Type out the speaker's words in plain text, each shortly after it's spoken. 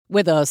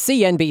With a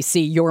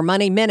CNBC Your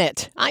Money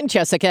Minute, I'm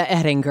Jessica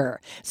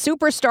Ettinger.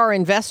 Superstar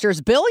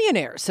investors,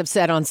 billionaires, have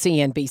said on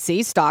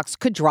CNBC stocks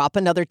could drop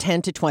another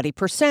 10 to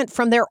 20%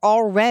 from their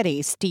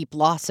already steep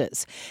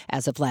losses.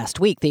 As of last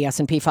week, the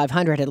S&P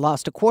 500 had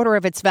lost a quarter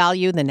of its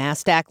value. The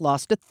Nasdaq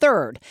lost a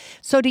third.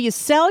 So do you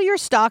sell your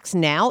stocks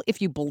now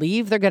if you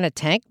believe they're going to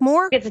tank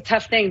more? It's a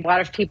tough thing. A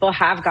lot of people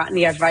have gotten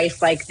the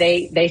advice, like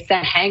they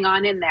said, hang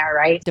on in there,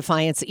 right?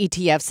 Defiance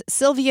ETF's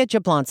Sylvia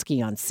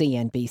Jablonski on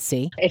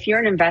CNBC. If you're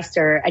an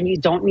investor and you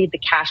don't need the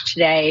cash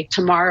today,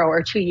 tomorrow,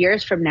 or 2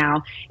 years from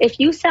now, if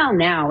you sell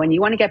now and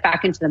you want to get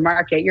back into the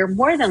market, you're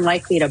more than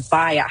likely to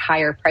buy at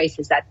higher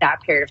prices at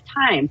that period of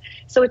time.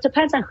 So it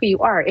depends on who you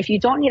are. If you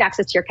don't need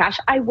access to your cash,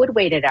 I would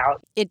wait it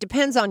out. It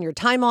depends on your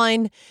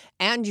timeline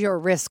and your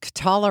risk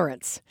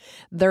tolerance.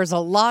 There's a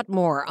lot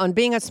more on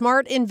being a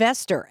smart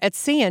investor at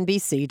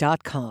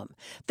CNBC.com.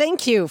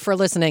 Thank you for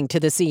listening to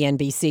the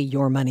CNBC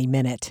Your Money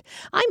Minute.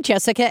 I'm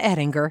Jessica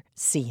Ettinger,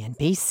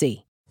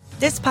 CNBC.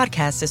 This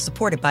podcast is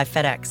supported by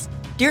FedEx.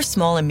 Dear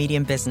small and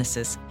medium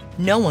businesses,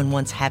 no one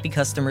wants happy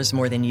customers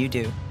more than you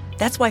do.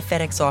 That's why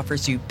FedEx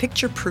offers you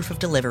picture proof of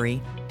delivery,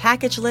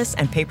 packageless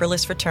and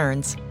paperless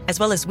returns, as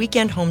well as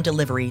weekend home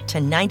delivery to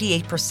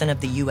 98%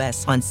 of the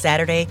U.S. on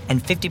Saturday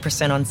and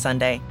 50% on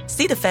Sunday.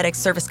 See the FedEx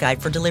service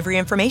guide for delivery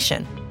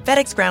information.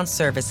 FedEx Ground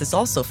service is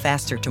also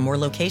faster to more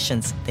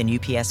locations than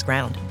UPS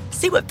Ground.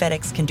 See what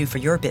FedEx can do for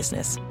your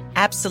business.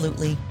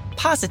 Absolutely,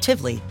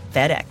 positively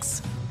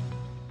FedEx.